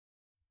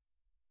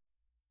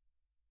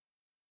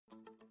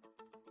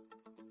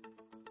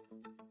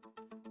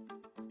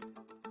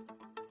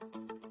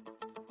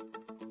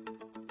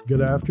Good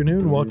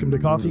afternoon. Welcome to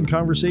Coffee and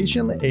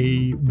Conversation,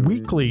 a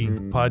weekly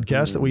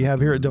podcast that we have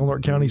here at Del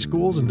Norte County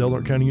Schools and Del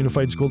Norte County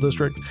Unified School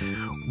District,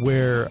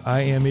 where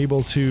I am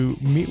able to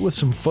meet with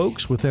some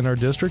folks within our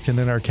district and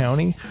in our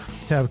county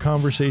to have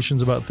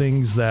conversations about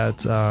things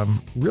that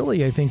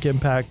really, I think,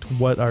 impact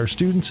what our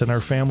students and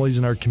our families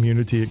and our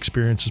community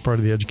experience as part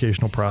of the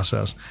educational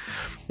process.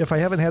 If I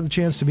haven't had the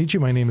chance to meet you,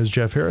 my name is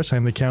Jeff Harris.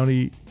 I'm the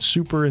county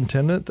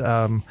superintendent.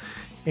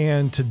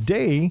 And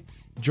today,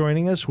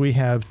 joining us, we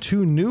have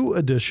two new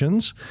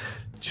additions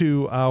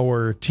to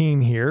our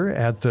team here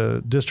at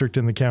the district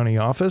and the county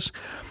office.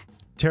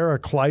 Tara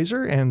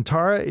Kleiser, and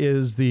Tara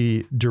is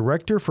the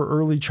Director for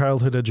Early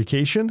Childhood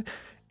Education,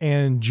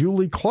 and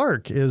Julie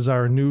Clark is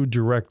our new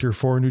Director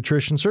for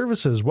Nutrition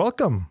Services.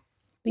 Welcome.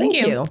 Thank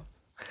you.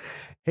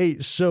 Hey,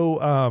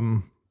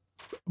 so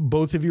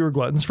both of you are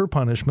gluttons for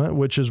punishment,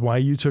 which is why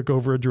you took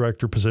over a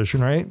director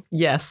position, right?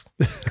 Yes,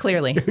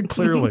 clearly.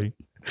 Clearly.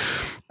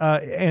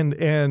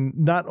 And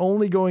not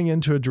only going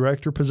into a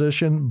director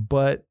position,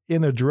 but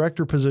in a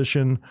director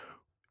position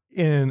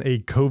in a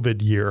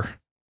COVID year.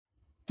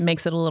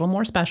 Makes it a little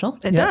more special.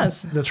 It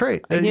does. That's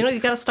right. You know, you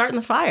got to start in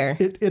the fire.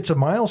 It's a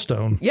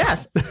milestone.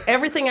 Yes.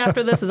 Everything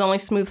after this is only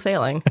smooth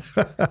sailing.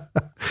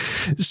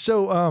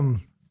 So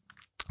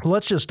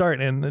let's just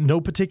start in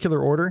no particular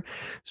order.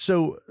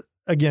 So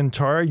again,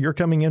 Tara, you're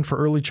coming in for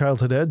early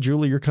childhood ed.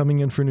 Julie, you're coming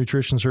in for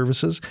nutrition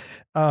services.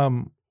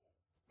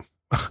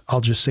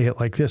 I'll just say it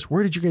like this.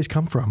 Where did you guys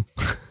come from?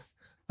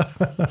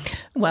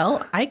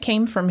 Well, I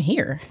came from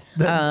here.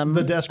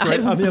 The desk right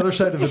on the other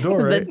side of the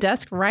door, right? The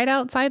desk right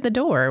outside the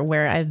door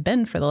where I've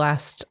been for the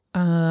last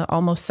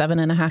almost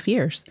 7.5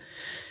 years.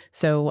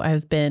 So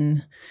I've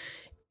been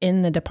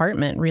in the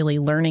department really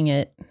learning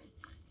it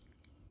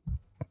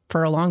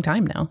for a long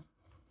time now.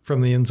 From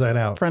the inside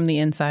out. From the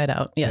inside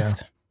out,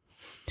 yes.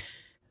 Yeah.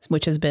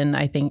 Which has been,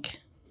 I think,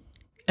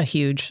 a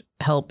huge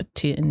help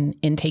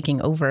in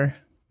taking over,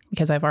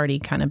 because I've already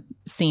kind of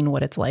seen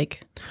what it's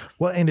like.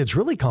 Well, and it's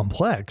really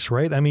complex,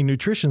 right? I mean,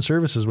 nutrition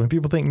services, when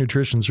people think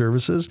nutrition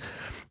services,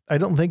 I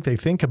don't think they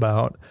think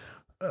about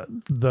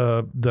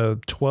the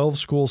 12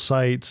 school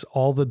sites,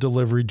 all the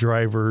delivery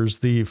drivers,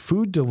 the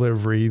food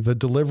delivery, the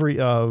delivery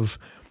of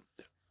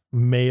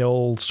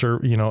mail,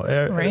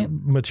 right.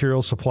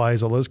 Material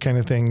supplies, all those kind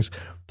of things,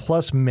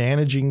 plus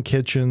managing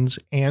kitchens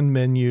and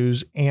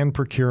menus and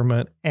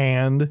procurement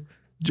and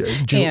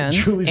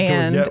Julie's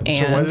going,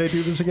 so why did I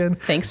do this again?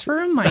 Thanks for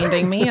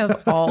reminding me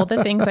of all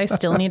the things I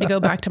still need to go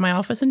back to my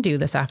office and do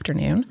this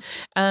afternoon.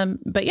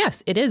 But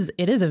yes, it is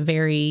a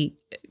very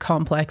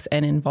complex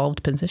and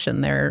involved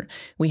position there.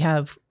 We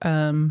have,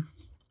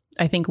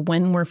 I think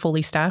when we're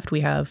fully staffed,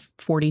 we have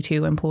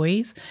 42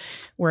 employees.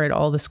 We're at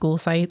all the school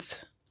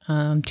sites,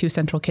 2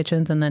 central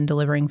kitchens, and then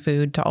delivering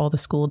food to all the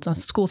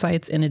school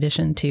sites, in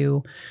addition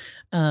to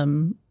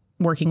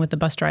working with the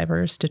bus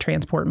drivers to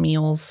transport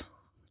meals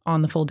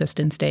on the full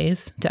distance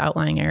days to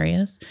outlying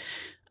areas.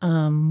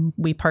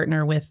 We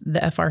partner with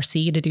the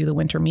FRC to do the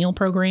winter meal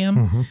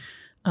program.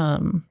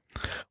 Mm-hmm.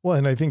 Well,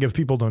 and I think if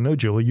people don't know,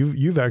 Julie,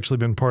 you've actually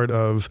been part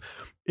of,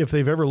 if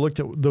they've ever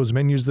looked at those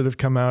menus that have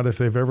come out, if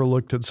they've ever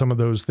looked at some of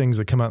those things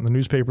that come out in the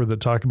newspaper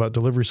that talk about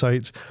delivery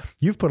sites,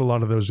 you've put a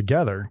lot of those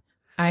together.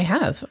 I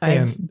have.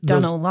 I've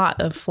done a lot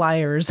of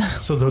flyers.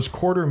 So those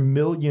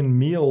 250,000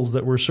 meals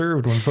that were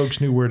served when folks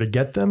knew where to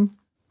get them,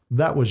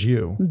 that was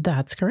you.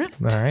 That's correct.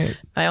 All right.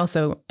 I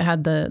also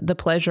had the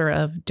pleasure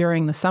of,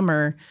 during the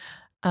summer,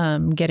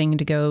 getting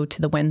to go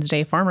to the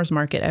Wednesday farmers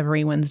market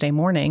every Wednesday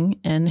morning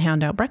and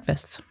hand out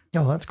breakfasts.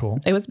 Oh, that's cool.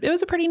 It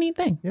was a pretty neat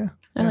thing. Yeah.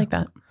 I like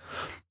that.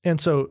 And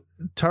so,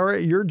 Tara,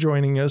 you're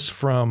joining us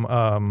from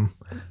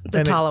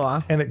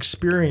Tallowa. An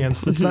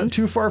experience that's not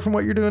too far from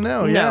what you're doing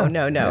now.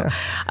 No.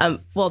 Yeah.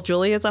 Well,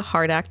 Julie is a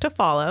hard act to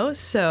follow,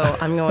 so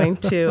I'm going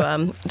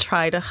to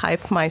try to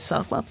hype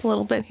myself up a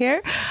little bit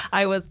here.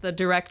 I was the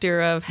director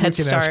of Head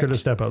Start. You can ask her to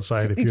step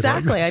outside if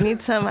exactly. you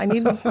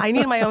like. I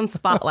need my own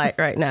spotlight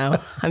right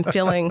now. I'm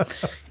feeling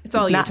it's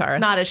all you, Tara.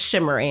 Not as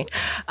shimmery.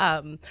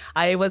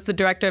 I was the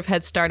director of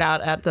Head Start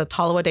out at the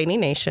Tallowa Dene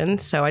Nation,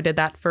 so I did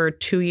that for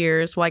 2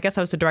 years. Well, I guess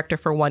I was the director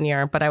for 1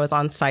 year, but I was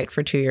on site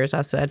for 2 years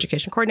as the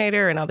education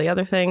coordinator and all the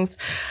other things.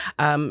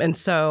 And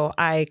so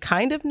I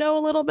kind of know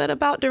a little bit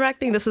about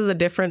directing. This is a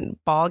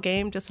different ball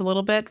game, just a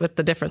little bit with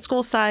the different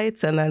school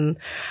sites. And then,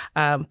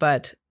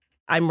 but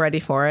I'm ready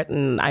for it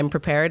and I'm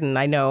prepared and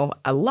I know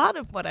a lot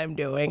of what I'm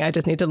doing. I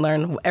just need to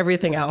learn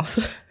everything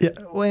else. Yeah.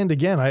 Well, and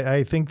again,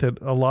 I think that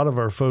a lot of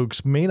our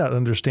folks may not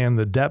understand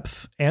the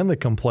depth and the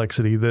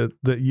complexity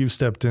that you've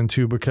stepped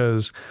into,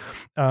 because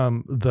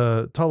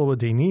the Tallowa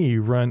Dene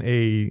run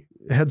a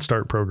Head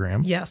Start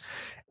program. Yes.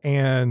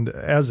 And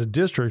as a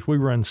district, we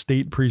run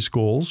state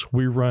preschools.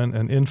 We run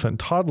an infant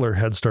toddler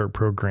Head Start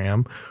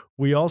program.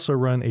 We also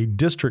run a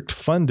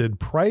district-funded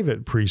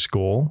private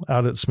preschool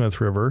out at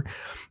Smith River.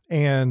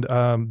 And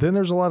then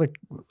there's a lot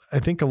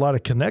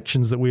of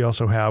connections that we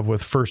also have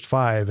with First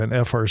Five and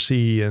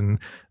FRC and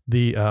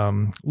the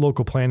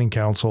local planning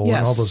council and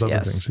all those other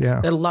things.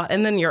 Yeah. A lot.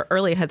 And then your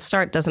early Head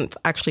Start doesn't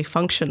actually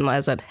function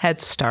as a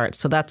Head Start.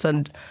 So that's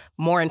a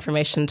more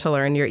information to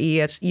learn. Your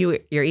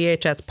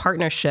EHS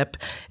partnership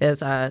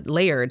is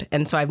layered.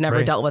 And so I've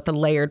never dealt with a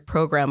layered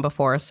program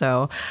before.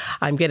 So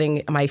I'm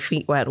getting my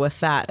feet wet with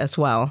that as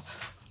well.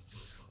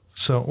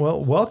 So,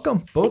 well,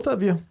 welcome, both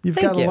of you. You've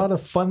got a lot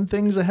of fun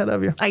things ahead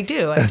of you. I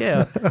do.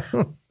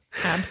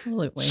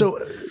 Absolutely.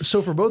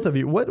 So for both of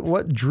you,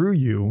 what drew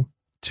you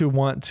to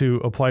want to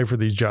apply for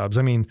these jobs?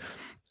 I mean,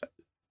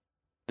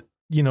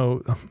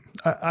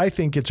 I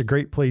think it's a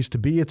great place to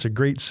be. It's a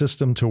great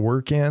system to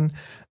work in.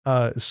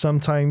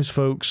 Sometimes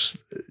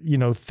folks,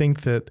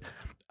 think that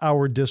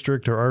our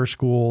district or our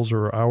schools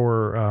or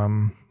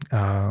our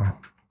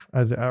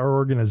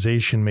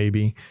organization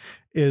maybe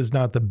is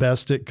not the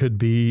best it could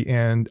be.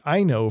 And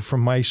I know from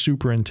my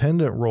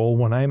superintendent role,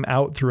 when I'm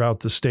out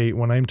throughout the state,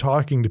 when I'm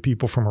talking to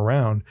people from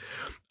around,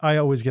 I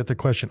always get the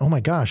question, oh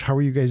my gosh, how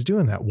are you guys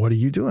doing that? What are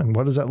you doing?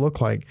 What does that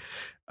look like?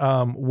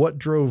 What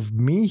drove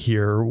me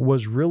here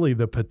was really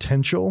the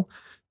potential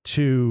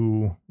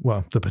to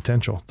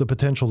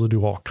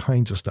do all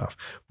kinds of stuff.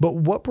 But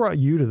what brought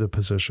you to the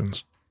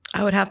positions?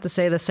 I would have to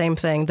say the same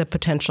thing, the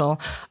potential.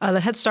 The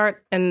Head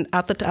Start and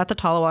at the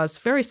Tolowa is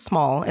very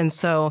small. And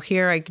so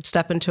here I could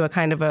step into a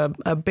kind of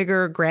a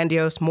bigger,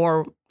 grandiose,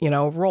 more,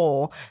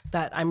 role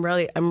that I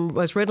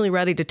was really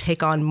ready to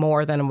take on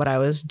more than what I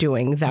was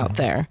doing out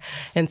there.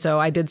 And so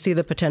I did see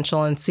the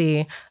potential and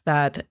see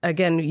that,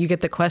 again, you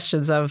get the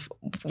questions of,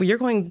 you're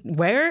going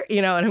where?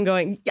 And I'm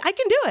going, I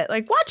can do it.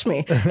 Like, watch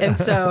me. And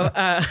so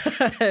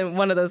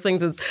one of those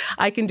things is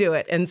I can do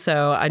it. And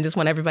so I just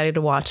want everybody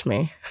to watch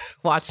me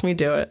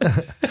do it.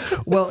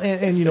 Well,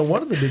 and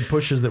one of the big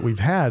pushes that we've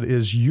had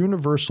is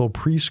universal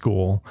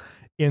preschool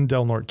in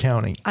Del Norte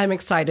County. I'm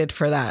excited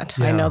for that.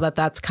 Yeah. I know that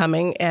that's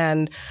coming.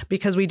 And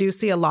because we do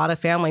see a lot of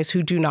families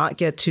who do not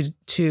get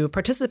to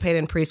participate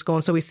in preschool.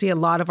 And so we see a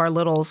lot of our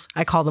littles,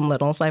 I call them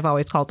littles, I've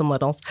always called them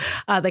littles,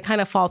 they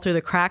kind of fall through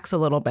the cracks a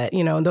little bit,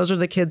 and those are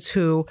the kids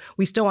who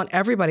we still want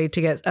everybody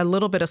to get a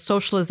little bit of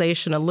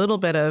socialization, a little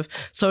bit of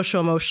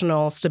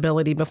social-emotional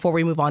stability before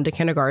we move on to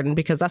kindergarten,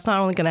 because that's not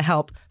only going to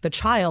help the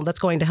child, that's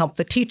going to help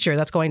the teacher,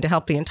 that's going to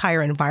help the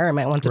entire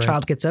environment once a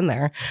child gets in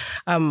there.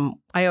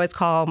 I always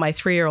call my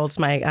 3-year-olds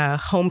my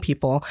home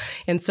people.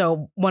 And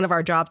so one of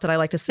our jobs that I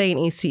like to say in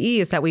ECE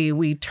is that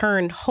we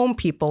turn home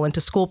people into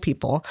school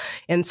people.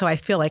 And so I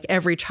feel like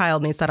every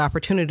child needs that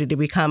opportunity to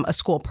become a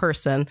school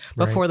person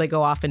before they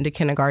go off into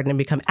kindergarten and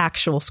become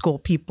actual school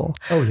people.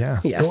 Oh,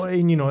 yeah. Yes. Well,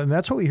 and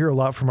that's what we hear a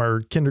lot from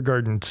our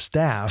kindergarten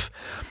staff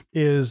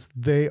is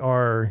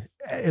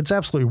it's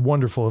absolutely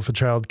wonderful if a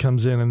child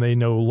comes in and they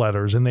know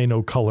letters and they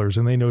know colors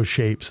and they know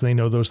shapes, and they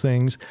know those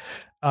things.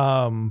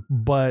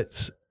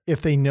 But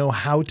if they know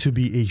how to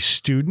be a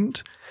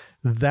student,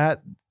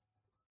 that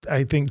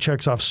I think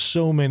checks off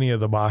so many of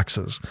the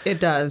boxes.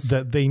 It does.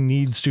 That they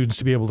need students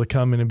to be able to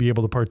come in and be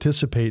able to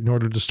participate in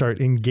order to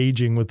start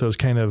engaging with those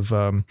kind of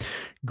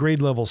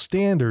grade level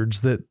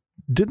standards that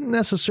didn't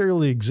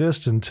necessarily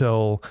exist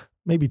until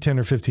maybe 10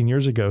 or 15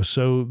 years ago.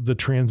 So the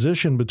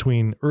transition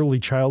between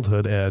early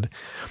childhood ed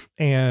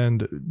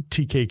and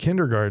TK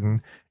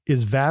kindergarten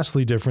is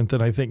vastly different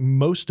than I think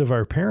most of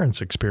our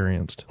parents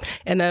experienced.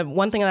 And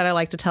one thing that I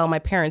like to tell my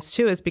parents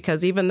too is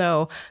because even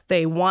though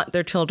they want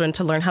their children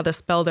to learn how to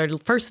spell their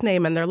first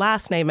name and their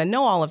last name and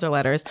know all of their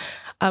letters,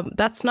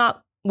 that's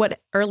not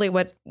what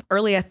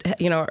early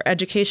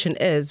education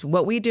is.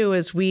 What we do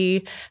is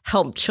we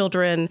help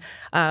children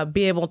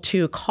be able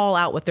to call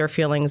out what their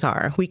feelings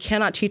are. We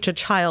cannot teach a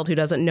child who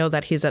doesn't know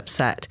that he's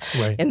upset.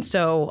 Right. And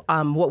so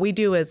what we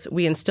do is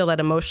we instill that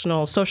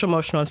social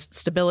emotional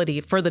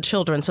stability for the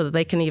children so that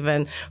they can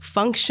even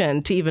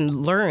function, to even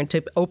learn,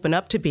 to open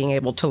up to being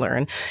able to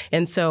learn.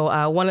 And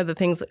so one of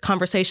the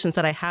conversations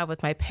that I have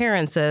with my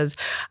parents is,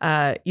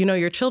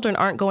 your children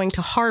aren't going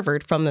to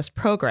Harvard from this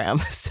program.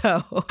 So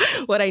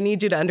what I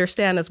need you to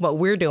understand is what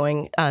we're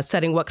doing,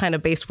 what kind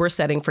of base we're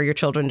setting for your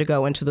children to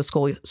go into the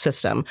school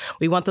system.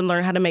 We want them to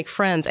learn how to make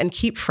friends and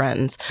keep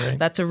friends. Right.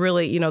 That's a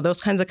really, those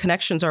kinds of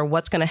connections are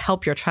what's going to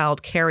help your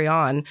child carry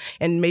on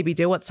and maybe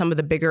deal with some of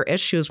the bigger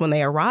issues when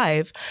they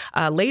arrive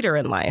later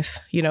in life.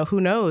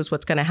 Who knows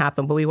what's going to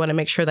happen, but we want to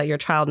make sure that your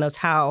child knows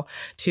how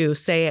to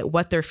say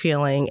what they're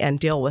feeling and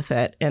deal with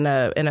it in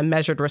a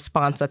measured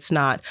response that's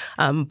not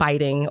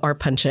biting or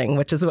punching,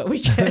 which is what we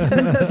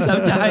get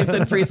sometimes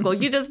in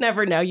preschool. You just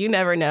never know. You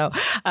never know.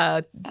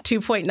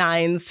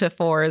 2.9s to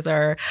 4s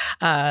are,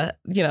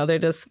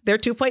 they're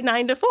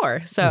 2.9 to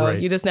 4. So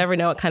You just never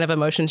know what kind of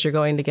emotions you're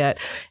going to get.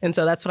 And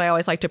so that's what I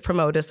always like to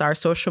promote is our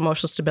social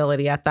emotional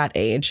stability at that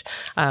age,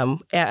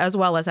 as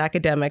well as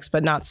academics,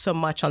 but not so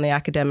much on the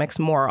academics,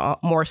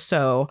 more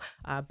so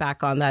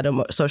back on that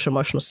social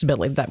emotional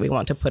stability that we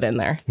want to put in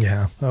there.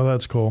 Yeah. Oh,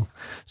 that's cool.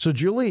 So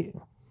Julie,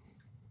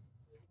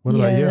 what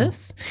about you?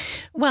 Yes.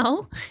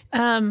 Well,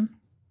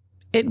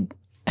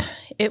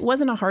 it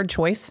wasn't a hard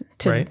choice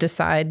to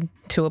decide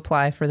to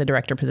apply for the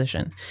director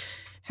position.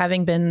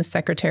 Having been the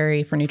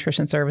secretary for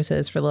nutrition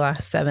services for the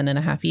last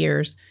 7.5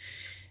 years,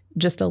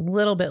 just a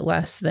little bit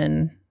less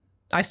than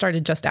I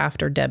started just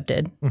after Deb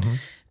did.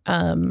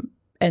 Mm-hmm.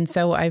 And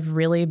so I've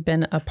really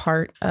been a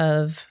part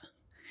of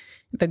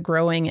the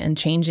growing and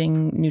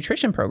changing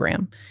nutrition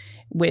program,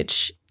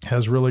 which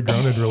has really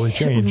grown and really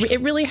changed.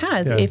 It really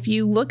has. Yeah. If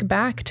you look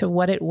back to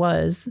what it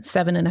was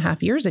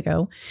 7.5 years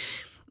ago,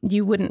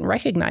 you wouldn't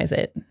recognize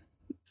it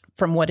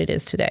from what it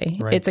is today.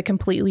 Right. It's a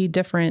completely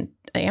different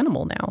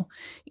animal now.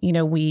 You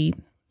know,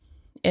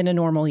 in a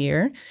normal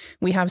year,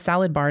 we have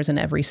salad bars in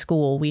every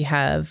school. We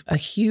have a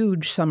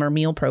huge summer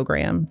meal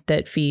program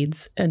that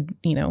feeds an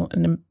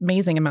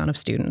amazing amount of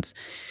students.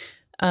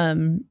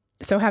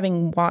 So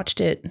having watched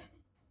it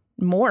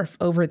morph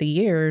over the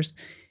years,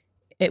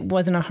 it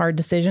wasn't a hard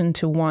decision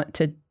to want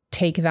to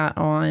take that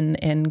on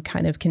and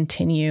kind of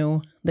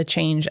continue the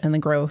change and the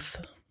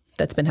growth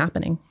that's been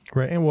happening.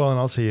 Right. And well, and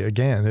I'll say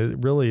again, it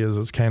really is,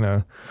 it's kind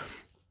of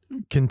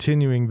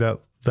continuing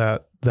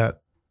that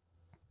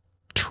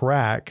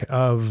track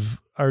of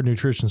our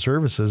nutrition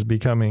services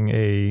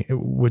becoming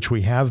which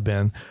we have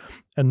been,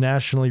 a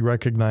nationally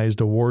recognized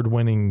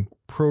award-winning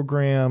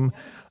program,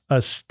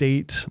 a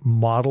state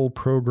model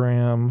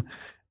program,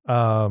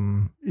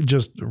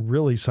 just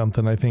really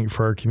something I think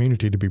for our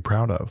community to be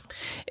proud of.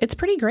 It's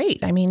pretty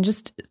great. I mean,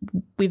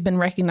 we've been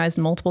recognized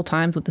multiple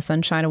times with the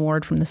Sunshine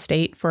Award from the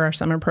state for our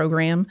summer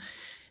program.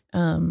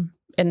 And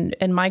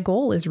my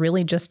goal is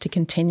really just to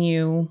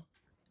continue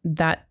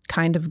that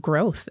kind of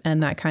growth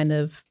and that kind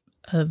of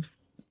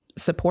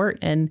support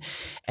and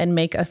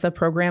make us a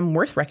program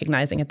worth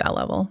recognizing at that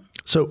level.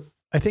 So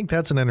I think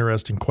that's an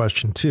interesting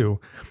question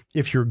too.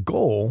 If your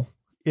goal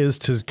is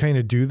to kind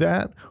of do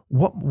that,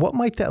 what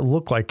might that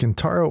look like? And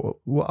Tara,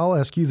 well, I'll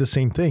ask you the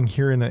same thing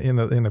here in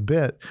a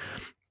bit.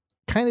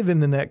 Kind of in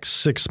the next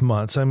 6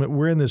 months. I mean,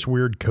 we're in this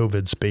weird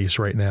COVID space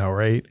right now,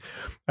 right?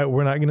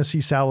 We're not going to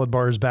see salad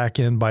bars back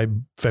in by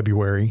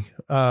February.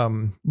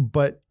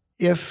 But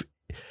if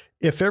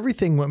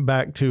everything went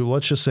back to,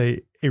 let's just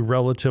say, a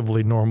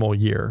relatively normal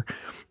year,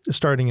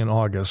 starting in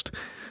August,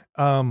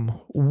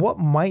 what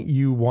might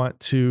you want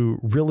to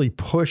really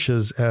push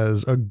as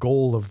a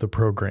goal of the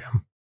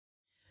program?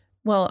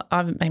 Well,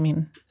 I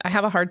mean, I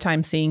have a hard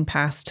time seeing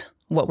past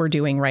what we're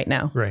doing right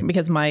now, right?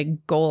 Because my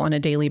goal on a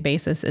daily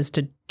basis is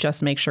to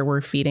just make sure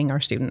we're feeding our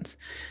students,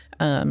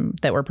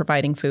 that we're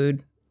providing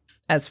food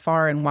as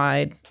far and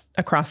wide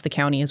across the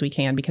county as we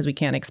can, because we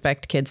can't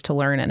expect kids to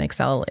learn and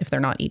excel if they're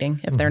not eating,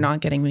 if they're not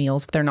getting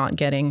meals, if they're not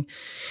getting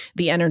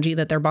the energy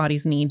that their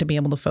bodies need to be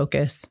able to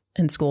focus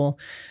in school.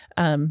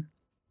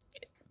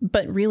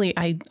 But really,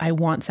 I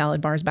want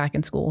salad bars back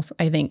in schools.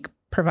 I think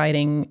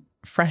providing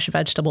fresh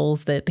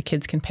vegetables that the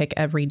kids can pick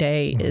every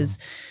day is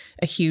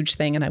a huge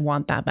thing. And I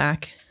want that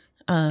back,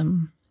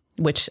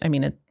 which, I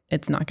mean,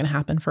 it's not going to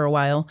happen for a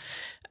while.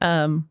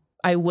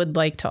 I would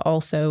like to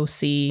also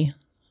see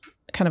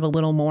kind of a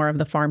little more of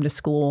the farm to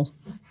school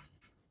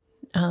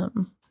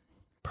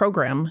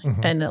program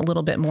and a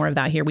little bit more of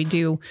that here.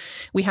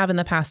 We have in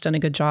the past done a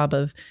good job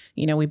of,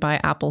 we buy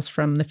apples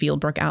from the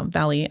Fieldbrook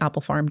Valley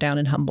Apple Farm down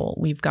in Humboldt.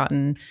 We've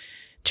gotten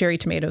cherry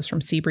tomatoes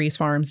from Seabreeze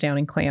Farms down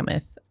in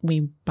Klamath.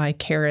 We buy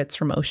carrots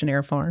from Ocean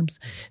Air Farms.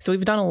 So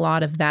we've done a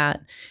lot of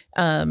that.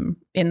 In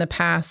the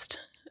past,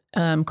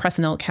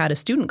 Crescent Elk had a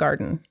student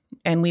garden,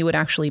 and we would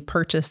actually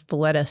purchase the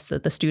lettuce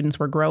that the students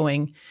were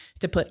growing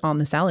to put on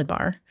the salad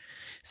bar.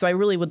 So I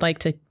really would like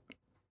to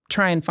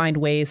try and find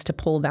ways to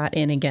pull that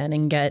in again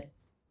and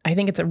I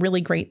think it's a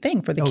really great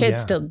thing for the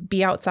kids to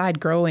be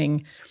outside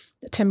growing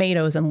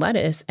tomatoes and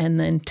lettuce and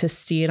then to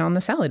see it on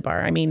the salad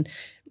bar. I mean,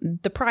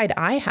 the pride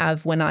I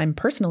have when I'm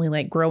personally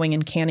like growing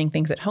and canning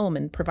things at home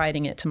and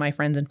providing it to my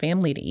friends and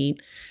family to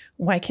eat,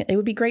 it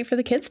would be great for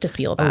the kids to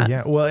feel that. Oh,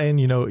 yeah. Well, and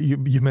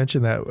you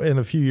mentioned that, and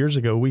a few years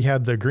ago, we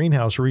had the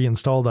greenhouse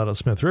reinstalled out at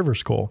Smith River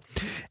School.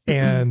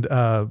 And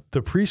the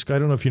preschool, I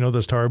don't know if you know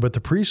this, Tara, but the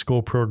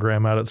preschool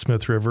program out at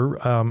Smith River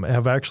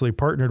have actually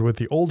partnered with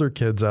the older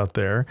kids out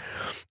there.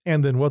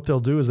 And then what they'll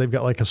do is they've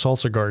got like a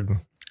salsa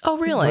garden. Oh,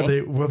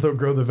 really? Where they'll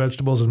grow the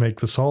vegetables and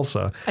make the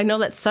salsa. I know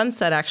that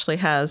Sunset actually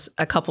has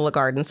a couple of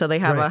gardens. So they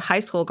have a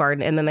high school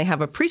garden and then they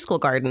have a preschool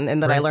garden.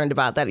 And that I learned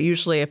about that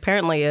usually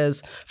apparently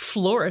is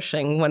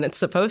flourishing when it's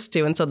supposed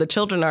to. And so the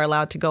children are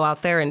allowed to go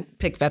out there and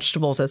pick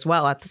vegetables as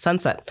well at the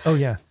Sunset. Oh,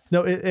 yeah.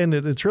 No,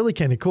 it's really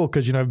kind of cool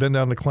because, I've been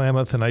down to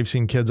Klamath and I've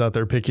seen kids out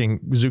there picking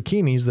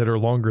zucchinis that are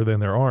longer than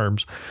their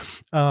arms.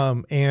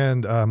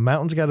 And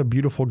Mountain's got a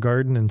beautiful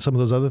garden and some of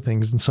those other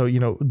things. And so,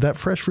 that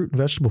fresh fruit and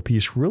vegetable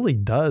piece really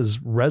does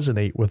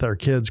resonate with our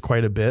kids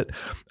quite a bit.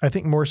 I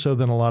think more so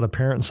than a lot of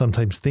parents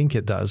sometimes think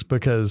it does,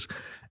 because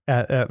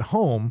at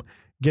home,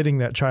 getting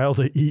that child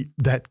to eat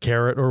that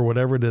carrot or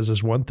whatever it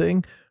is one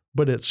thing,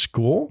 but at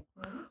school,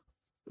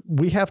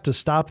 we have to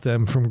stop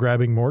them from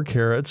grabbing more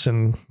carrots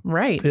and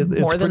more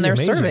than they're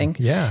amazing. serving.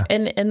 Yeah.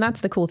 And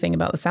that's the cool thing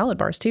about the salad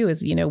bars too,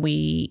 is,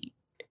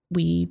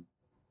 we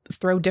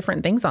throw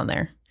different things on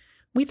there.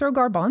 We throw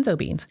garbanzo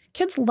beans.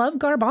 Kids love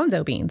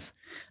garbanzo beans.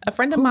 A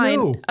friend of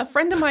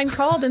mine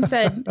called and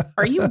said,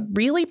 "Are you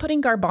really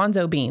putting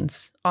garbanzo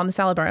beans on the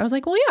salad bar?" I was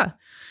like, "Well, yeah."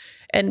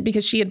 And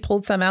because she had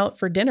pulled some out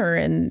for dinner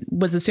and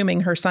was assuming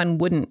her son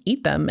wouldn't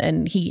eat them.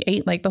 And he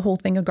ate like the whole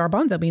thing of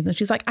garbanzo beans. And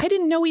she's like, "I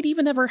didn't know he'd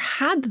even ever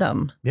had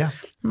them." Yeah.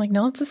 I'm like,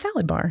 "No, it's a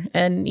salad bar."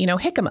 And,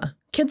 jicama.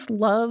 Kids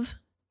love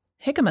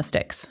jicama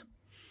sticks.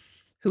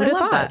 Who would have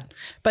thought? That.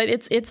 But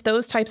it's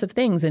those types of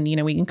things. And,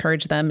 we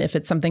encourage them, if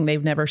it's something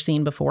they've never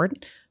seen before,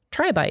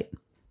 try a bite.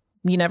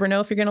 You never know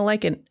if you're going to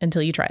like it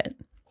until you try it.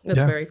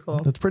 That's very cool.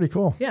 That's pretty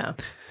cool. Yeah.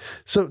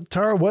 So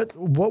Tara, what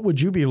would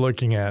you be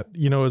looking at,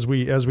 as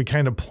we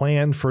kind of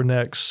plan for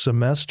next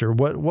semester?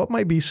 What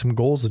might be some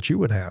goals that you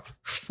would have?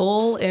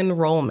 Full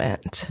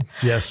enrollment.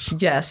 Yes.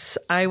 Yes.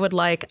 I would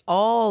like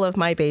all of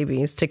my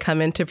babies to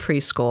come into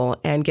preschool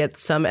and get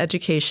some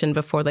education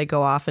before they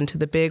go off into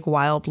the big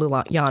wild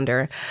blue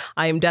yonder.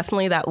 I am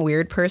definitely that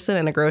weird person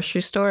in a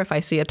grocery store. If I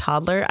see a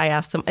toddler, I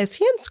ask them, is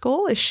he in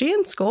school? Is she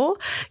in school?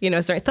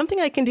 Is there something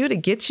I can do to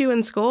get you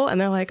in school?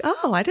 And they're like,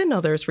 oh, I didn't know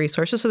there's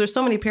resources. So there's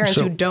so many parents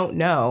who don't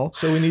know.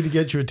 So we need to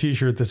get you a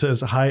T-shirt that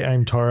says, "Hi,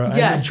 I'm Tara.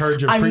 Yes, I'm in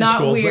charge of preschools." I'm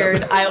not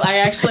weird.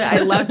 I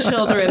love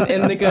children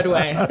in the good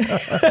way.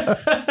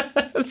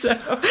 So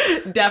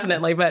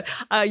definitely. But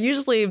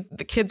usually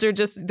the kids are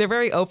they're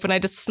very open. I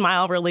just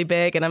smile really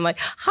big and I'm like,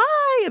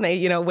 hi. And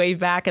they, wave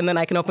back. And then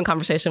I can open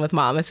conversation with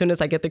mom. As soon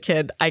as I get the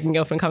kid, I can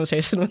open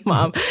conversation with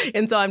mom.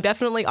 And so I'm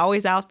definitely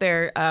always out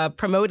there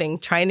promoting,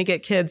 trying to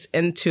get kids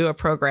into a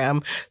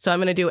program. So I'm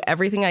going to do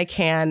everything I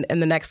can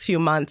in the next few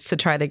months to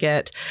try to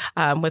get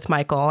with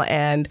Michael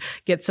and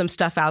get some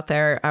stuff out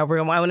there. I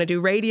want to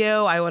do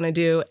radio. I want to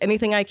do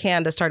anything I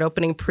can to start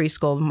opening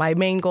preschool. My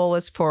main goal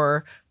is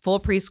for full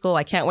preschool.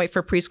 I can't wait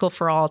for Preschool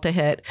for All to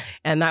hit.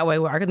 And that way,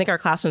 I think our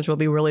classrooms will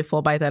be really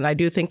full by then. I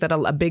do think that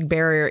a big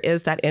barrier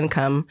is that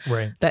income,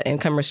 that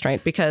income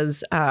restraint,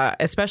 because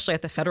especially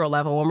at the federal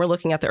level, when we're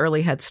looking at the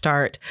early Head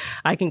Start,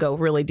 I can go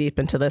really deep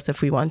into this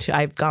if we want to.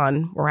 I've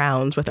gone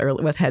rounds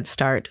with Head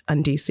Start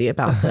on DC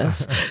about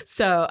this.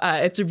 So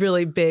it's a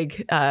really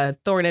big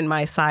thorn in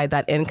my side,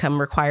 that income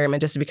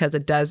requirement, just because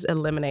it does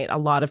eliminate a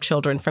lot of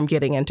children from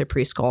getting into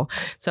preschool.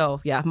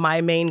 So yeah,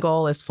 my main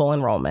goal is full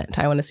enrollment.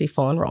 I want to see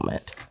full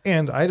enrollment.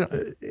 And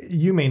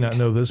you may not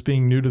know this,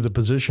 being new to the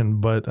position,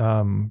 but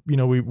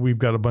we've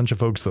got a bunch of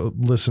folks that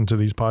listen to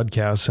these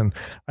podcasts, and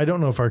I don't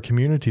know if our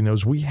community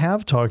knows. We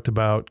have talked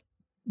about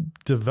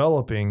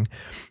developing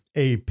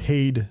a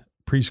paid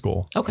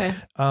preschool. Okay.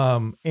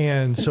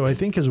 And so I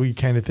think as we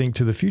kind of think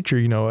to the future,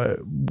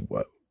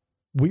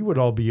 we would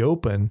all be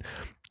open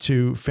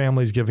to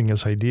families giving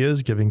us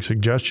ideas, giving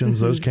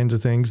suggestions, those kinds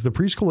of things. The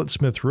preschool at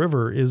Smith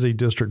River is a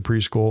district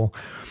preschool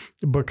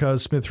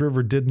because Smith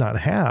River did not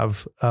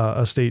have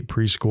a state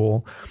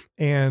preschool,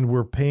 and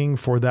we're paying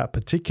for that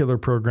particular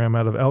program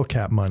out of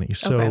LCAP money.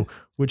 So,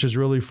 which is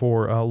really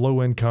for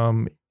low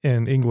income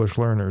and English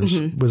learners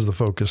was the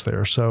focus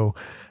there. So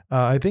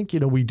I think,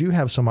 we do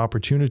have some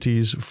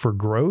opportunities for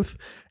growth.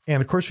 And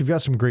of course, we've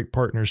got some great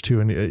partners too.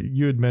 And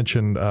you had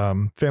mentioned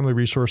Family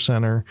Resource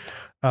Center.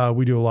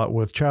 We do a lot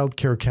with Child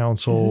Care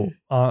Council.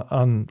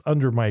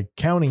 Under my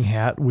counting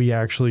hat, we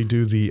actually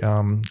do the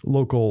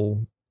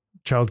local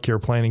Child Care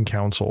Planning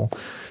Council.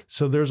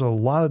 So there's a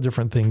lot of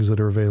different things that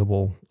are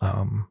available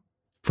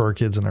for our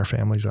kids and our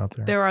families out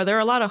there. There are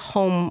a lot of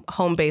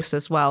home based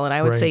as well. And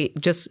I would say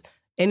just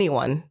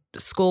anyone,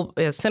 school,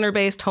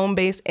 center-based,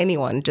 home-based,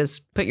 anyone,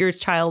 just put your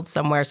child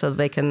somewhere so that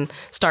they can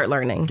start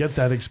learning. Get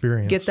that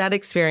experience. Get that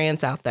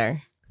experience out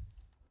there.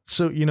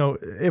 So,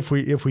 if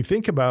we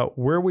think about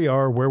where we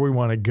are, where we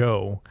want to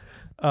go,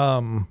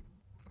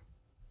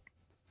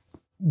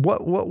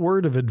 what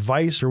word of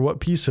advice or what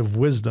piece of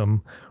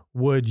wisdom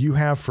would you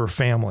have for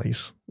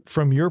families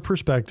from your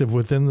perspective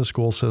within the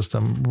school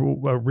system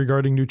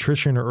regarding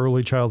nutrition or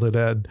early childhood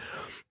ed?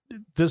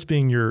 This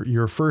being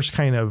your first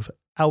kind of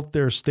out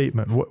there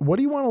statement, what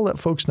do you want to let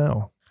folks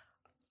know?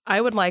 I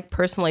would like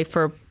personally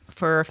for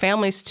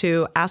families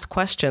to ask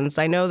questions.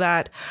 I know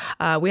that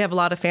we have a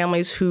lot of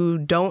families who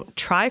don't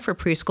try for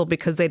preschool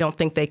because they don't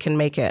think they can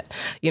make it,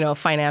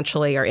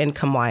 financially or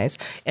income wise.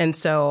 And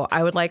so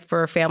I would like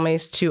for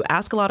families to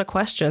ask a lot of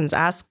questions,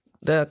 ask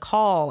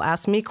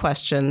me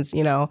questions,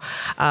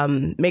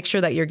 make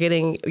sure that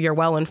you're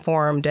well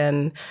informed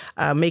and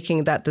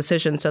making that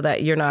decision so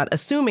that you're not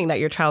assuming that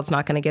your child's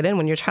not going to get in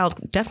when your child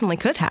definitely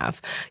could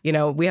have.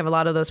 We have a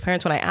lot of those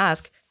parents when I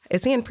ask,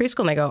 is he in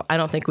preschool? And they go, I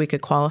don't think we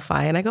could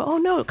qualify. And I go, oh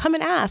no, come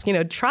and ask,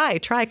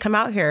 try, come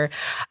out here,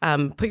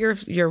 put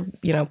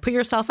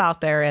yourself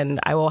out there, and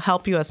I will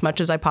help you as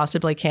much as I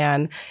possibly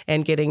can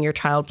in getting your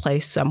child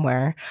placed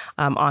somewhere.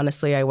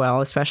 Honestly, I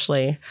will,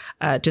 especially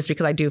just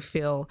because I do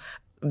feel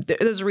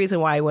there's a reason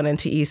why I went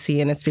into EC,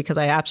 and it's because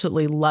I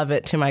absolutely love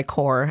it to my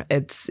core.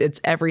 It's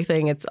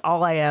everything. It's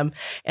all I am.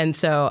 And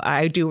so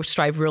I do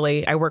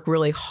I work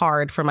really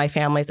hard for my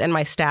families and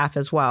my staff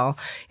as well.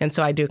 And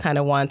so I do kind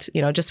of want,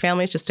 just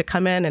families just to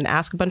come in and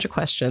ask a bunch of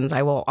questions.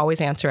 I will always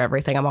answer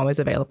everything. I'm always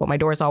available. My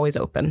door is always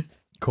open.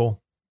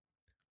 Cool.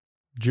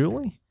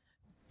 Julie?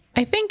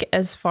 I think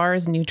as far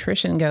as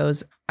nutrition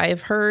goes,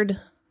 I've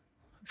heard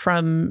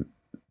from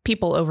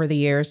people over the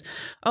years,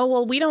 oh,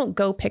 well, we don't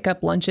go pick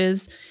up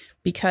lunches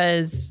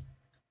because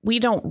we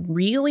don't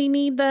really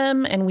need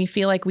them and we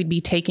feel like we'd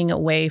be taking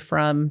away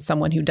from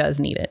someone who does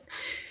need it.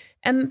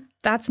 And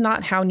that's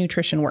not how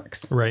nutrition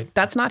works. Right.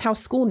 That's not how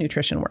school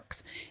nutrition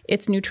works.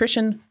 It's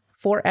nutrition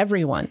for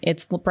everyone.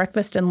 It's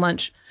breakfast and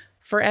lunch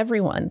for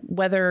everyone,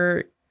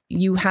 whether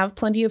you have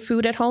plenty of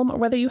food at home or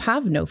whether you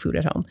have no food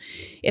at home.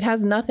 It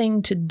has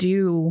nothing to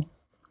do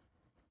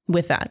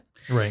with that.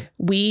 Right.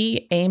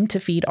 We aim to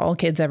feed all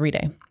kids every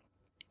day.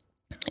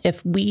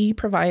 If we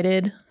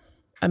provided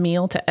a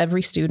meal to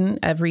every student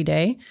every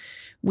day,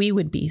 we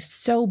would be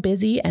so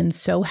busy and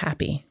so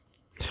happy.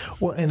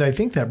 Well, and I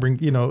think that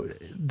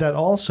that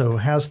also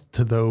has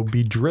to, though,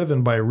 be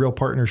driven by a real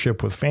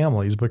partnership with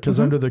families, because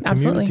under the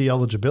community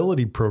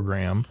eligibility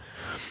program,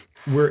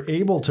 we're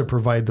able to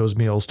provide those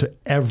meals to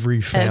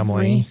every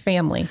family. Every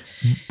family.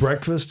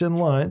 Breakfast and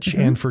lunch.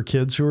 And for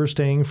kids who are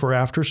staying for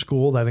after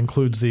school, that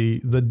includes the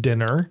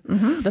dinner.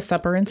 The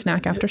supper and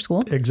snack after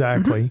school.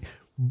 Exactly.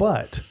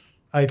 But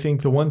I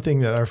think the one thing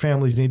that our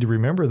families need to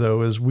remember,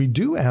 though, is we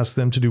do ask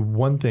them to do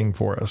one thing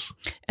for us.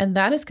 And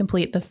that is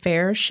complete the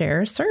Fair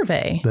Share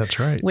Survey. That's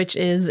right. Which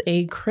is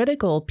a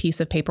critical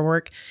piece of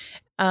paperwork.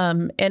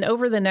 And in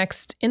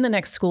the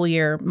next school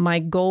year, my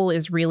goal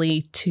is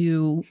really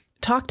to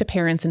talk to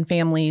parents and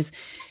families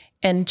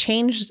and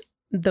change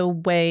the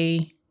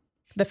way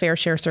the Fair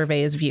Share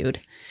Survey is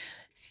viewed.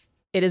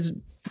 It is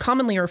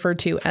commonly referred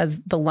to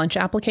as the lunch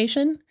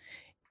application.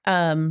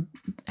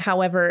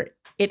 However,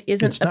 it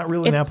isn't. It's not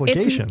really an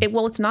application.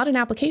 It's not an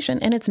application,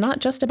 and it's not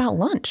just about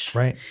lunch.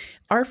 Right.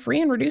 Our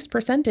free and reduced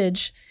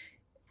percentage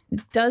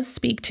does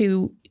speak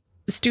to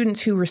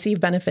students who receive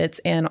benefits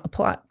and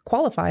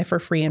qualify for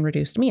free and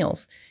reduced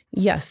meals.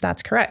 Yes,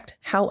 that's correct.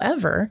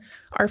 However,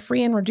 our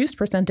free and reduced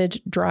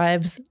percentage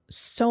drives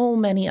so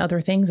many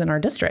other things in our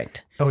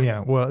district. Oh,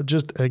 yeah. Well,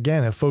 just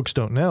again, if folks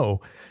don't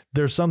know,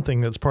 there's something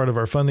that's part of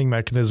our funding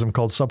mechanism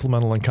called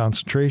supplemental and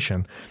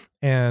concentration.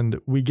 And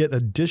we get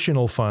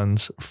additional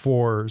funds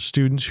for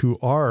students who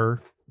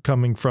are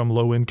coming from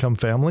low-income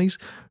families,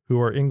 who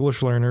are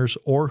English learners,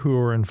 or who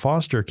are in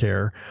foster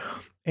care.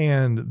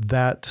 And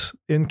that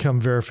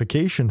income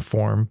verification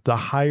form, the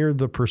higher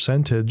the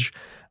percentage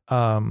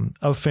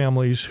of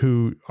families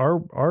who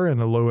are in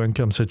a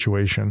low-income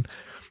situation,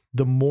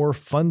 the more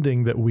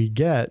funding that we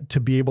get to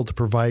be able to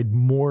provide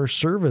more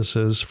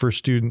services for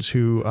students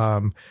who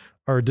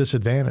are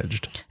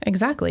disadvantaged.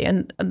 Exactly.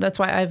 And that's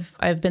why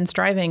I've been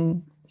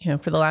striving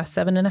for the last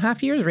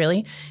 7.5 years,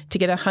 really, to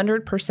get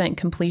 100%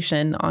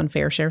 completion on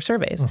Fair Share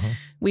surveys.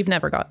 We've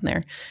never gotten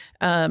there.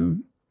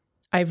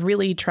 I've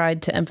really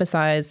tried to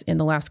emphasize in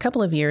the last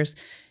couple of years,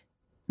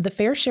 the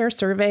Fair Share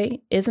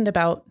survey isn't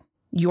about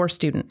your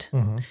student.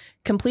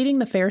 Completing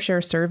the Fair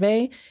Share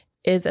survey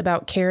is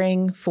about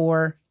caring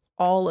for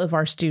all of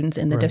our students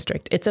in the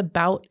district. It's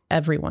about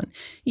everyone.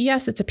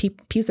 Yes, it's a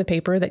piece of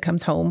paper that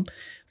comes home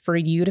for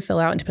you to fill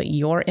out and to put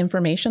your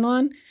information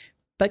on,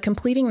 but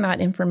completing that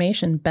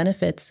information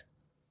benefits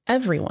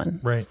everyone.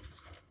 Right.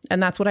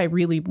 And that's what I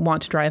really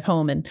want to drive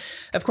home. And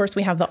of course,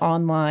 we have the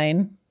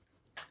online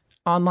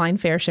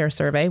Fair Share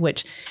survey,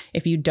 which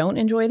if you don't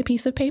enjoy the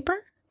piece of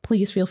paper,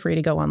 please feel free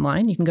to go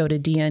online. You can go to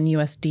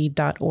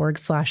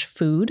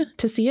dnusd.org/food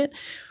to see it,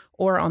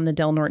 or on the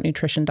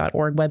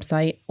delnortnutrition.org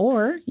website,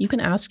 or you can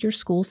ask your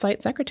school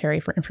site secretary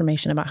for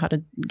information about how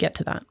to get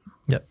to that.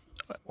 Yep.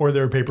 Or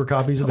there are paper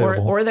copies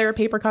available. Or there are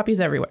paper copies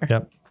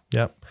everywhere.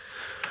 Yep.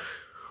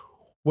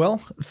 Well,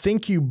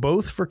 thank you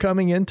both for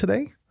coming in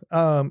today.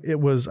 It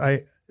was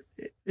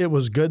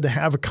good to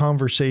have a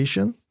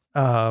conversation.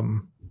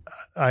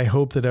 I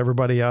hope that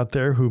everybody out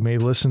there who may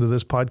listen to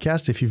this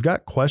podcast, if you've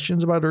got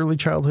questions about early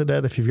childhood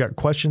ed, if you've got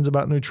questions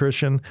about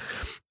nutrition,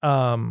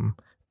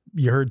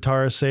 you heard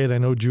Tara say it. I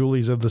know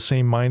Julie's of the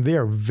same mind. They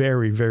are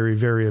very, very,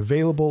 very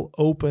available,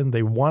 open.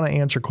 They want to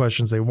answer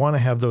questions. They want to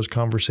have those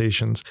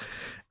conversations.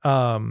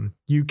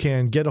 You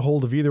can get a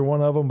hold of either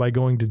one of them by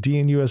going to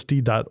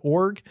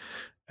dnusd.org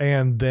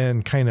and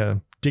then kind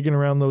of digging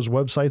around those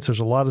websites. There's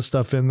a lot of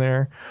stuff in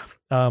there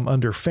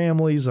under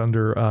families,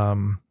 under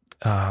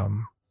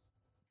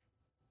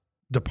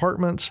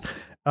departments,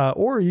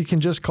 or you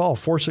can just call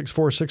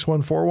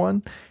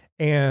 464-6141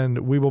 and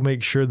we will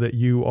make sure that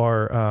you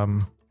are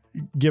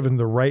given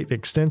the right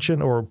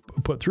extension or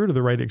put through to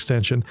the right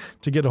extension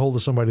to get a hold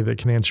of somebody that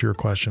can answer your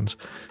questions.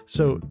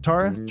 So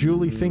Tara,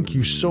 Julie, thank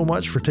you so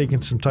much for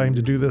taking some time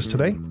to do this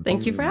today.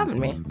 Thank you for having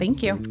me.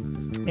 Thank you.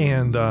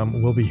 And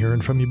we'll be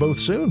hearing from you both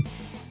soon.